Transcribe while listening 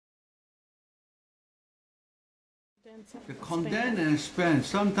The condense and expand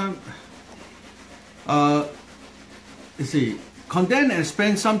sometimes, you see, condense and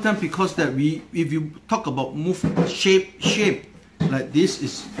expand sometimes because that if you talk about move shape, like this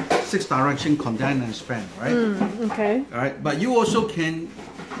is 6 direction condense and expand, right? Okay. All right, but you also can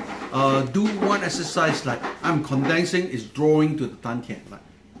do one exercise like I'm condensing is drawing to the dantian, like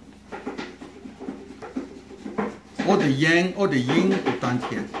or the yang or the yin to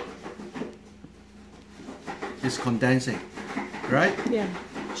dantian is condensing, right? Yeah.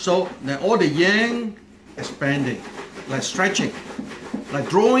 So then all the yang expanding, like stretching, like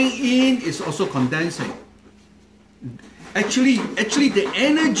drawing in is also condensing. Actually the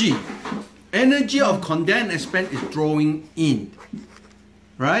energy of condense and expand is drawing in,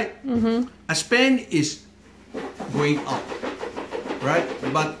 right? Expand is going out, right?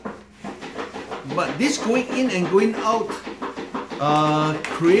 But this going in and going out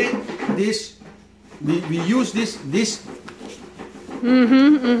create this. We use this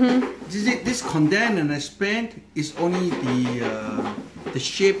condense and expand is only the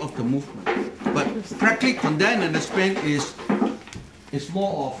shape of the movement, but practically condense and expand is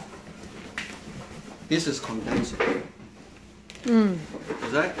more of this is condensing.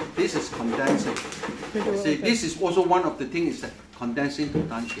 Right? This is condensing. See, this is also one of the things is that condensing to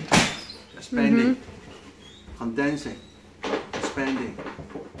dantian, expanding, condensing, expanding.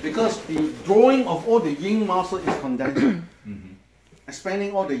 Because the drawing of all the yin muscle is condensing.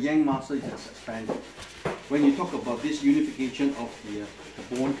 Expanding all the yang muscle is expanding. When you talk about this unification of the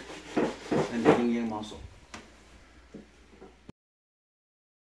bone and the yin yang muscle.